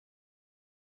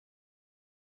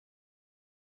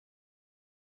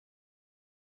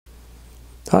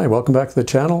Hi, welcome back to the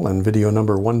channel and video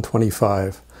number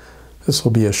 125. This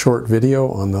will be a short video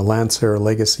on the Lancair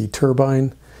Legacy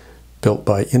Turbine built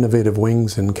by Innovative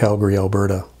Wings in Calgary,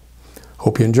 Alberta.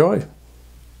 Hope you enjoy.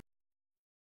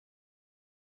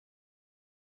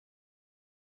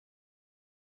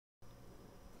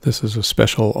 This is a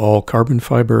special all carbon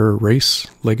fiber race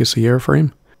Legacy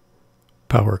airframe.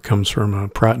 Power comes from a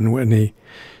Pratt & Whitney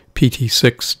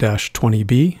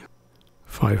PT6-20B,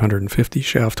 550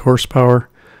 shaft horsepower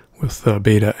with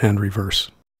beta and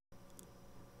reverse.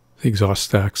 The exhaust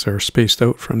stacks are spaced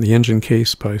out from the engine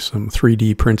case by some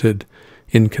 3D printed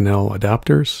in-canal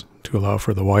adapters to allow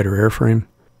for the wider airframe.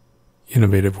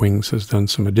 Innovative Wings has done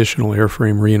some additional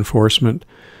airframe reinforcement,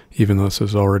 even though this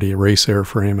is already a race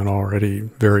airframe and already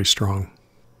very strong.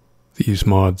 These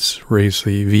mods raise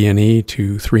the VNE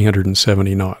to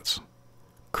 370 knots.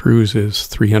 Cruise is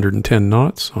 310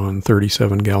 knots on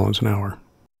 37 gallons an hour.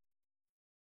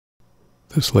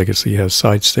 This Legacy has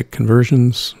side stick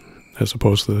conversions as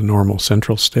opposed to the normal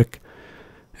central stick,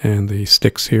 and the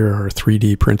sticks here are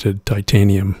 3D printed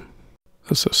titanium.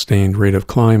 The sustained rate of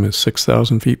climb is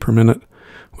 6,000 feet per minute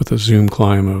with a zoom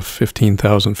climb of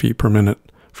 15,000 feet per minute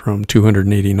from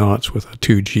 280 knots with a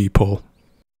 2G pull.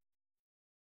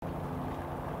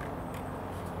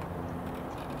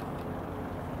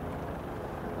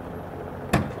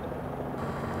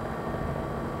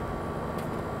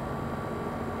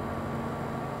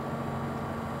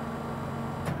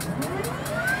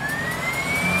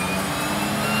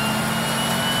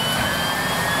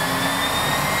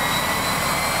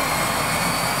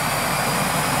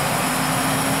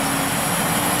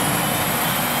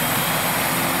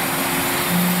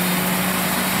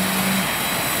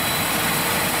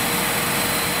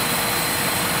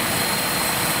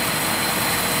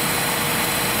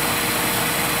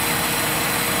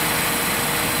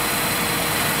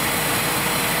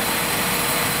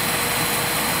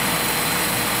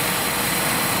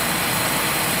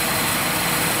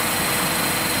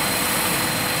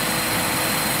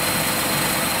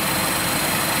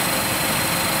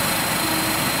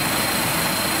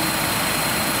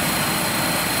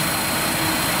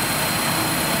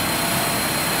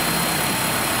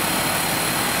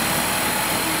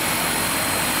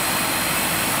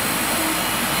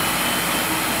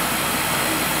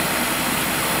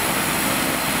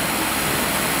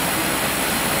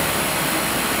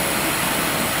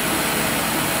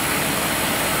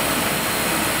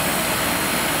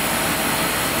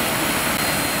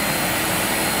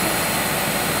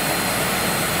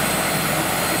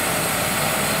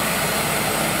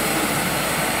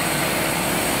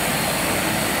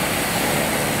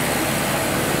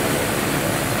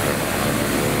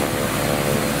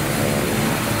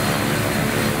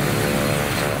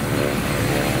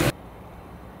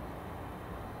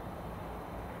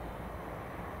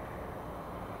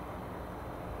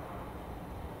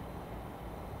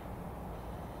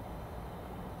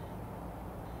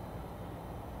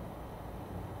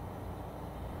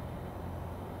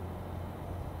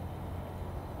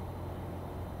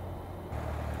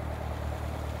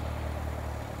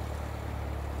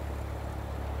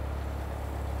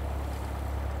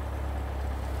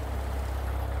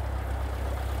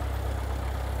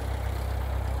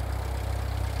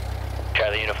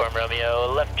 Charlie Uniform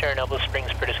Romeo, left turn Elbow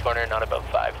Springs, British Corner, not above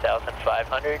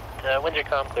 5,500. Winds are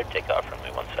calm, clear takeoff,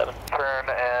 runway 17. Turn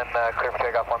and clear for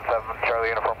takeoff 17, Charlie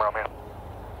Uniform Romeo.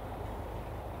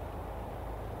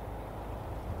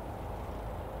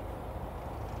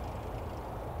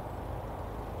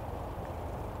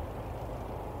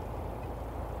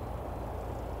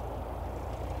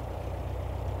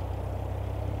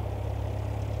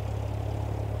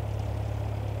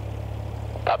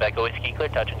 Pop Echo Whiskey, clear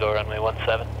touch and go, runway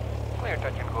 17. Clear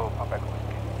touch and go, Pop Echo Whiskey.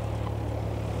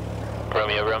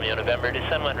 Romeo, Romeo, November,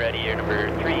 descend when ready, air number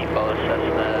 3, follow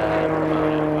Cessna,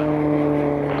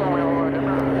 Romeo,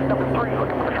 number 3,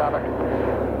 looking for traffic.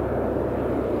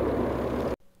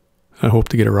 I hope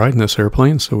to get a ride in this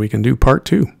airplane so we can do part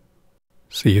 2.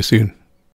 See you soon.